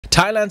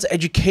Thailand's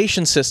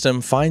education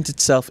system finds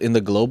itself in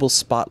the global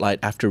spotlight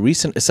after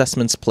recent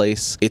assessments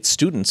place its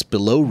students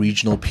below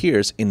regional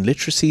peers in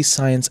literacy,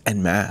 science,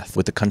 and math.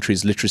 With the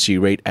country's literacy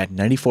rate at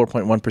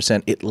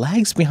 94.1%, it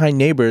lags behind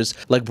neighbors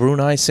like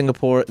Brunei,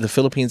 Singapore, the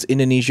Philippines,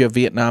 Indonesia,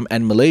 Vietnam,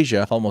 and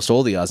Malaysia, almost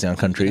all the ASEAN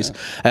countries.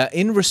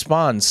 In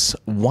response,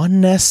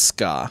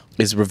 UNESCO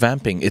is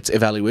revamping its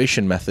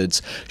evaluation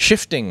methods,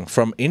 shifting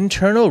from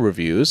internal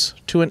reviews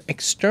to an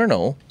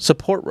external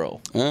support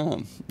role.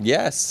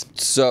 Yes.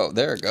 So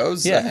there it goes.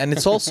 Yeah, and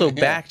it's also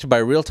backed by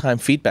real-time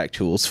feedback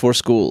tools for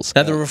schools.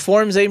 Now, the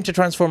reforms aim to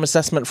transform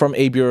assessment from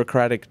a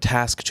bureaucratic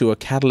task to a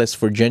catalyst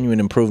for genuine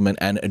improvement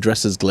and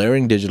addresses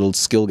glaring digital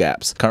skill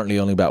gaps. Currently,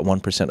 only about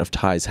 1% of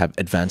Thais have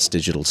advanced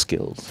digital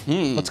skills.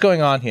 What's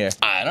going on here?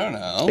 I don't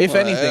know. If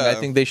anything, I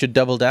think they should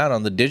double down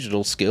on the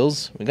digital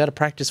skills. We got to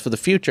practice for the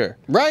future.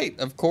 Right,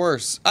 of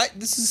course.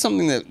 This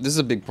is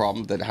a big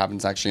problem that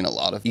happens actually in a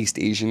lot of East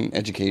Asian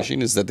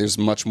education, is that there's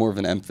much more of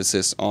an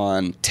emphasis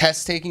on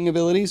test-taking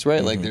abilities,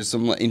 right? Like there's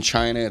some, in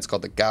China, it's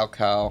called the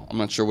Gaokao. I'm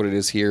not sure what it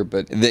is here,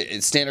 but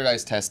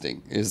standardized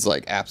testing is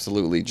like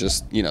absolutely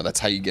just, that's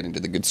how you get into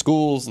the good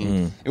schools.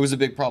 And it was a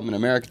big problem in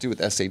America too with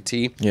SAT.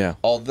 Yeah.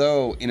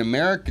 Although in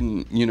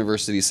American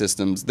university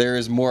systems, there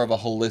is more of a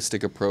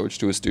holistic approach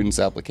to a student's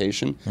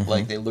application.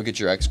 Like they look at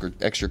your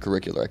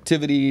extracurricular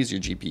activities,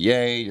 your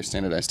GPA, your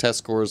standardized test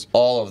scores,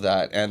 all of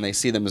that, and they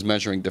see them as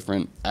measuring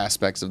different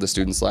aspects of the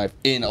student's life.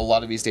 In a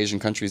lot of East Asian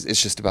countries,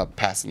 it's just about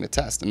passing the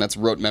test, and that's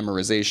rote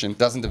memorization,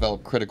 doesn't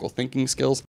develop critical thinking skills.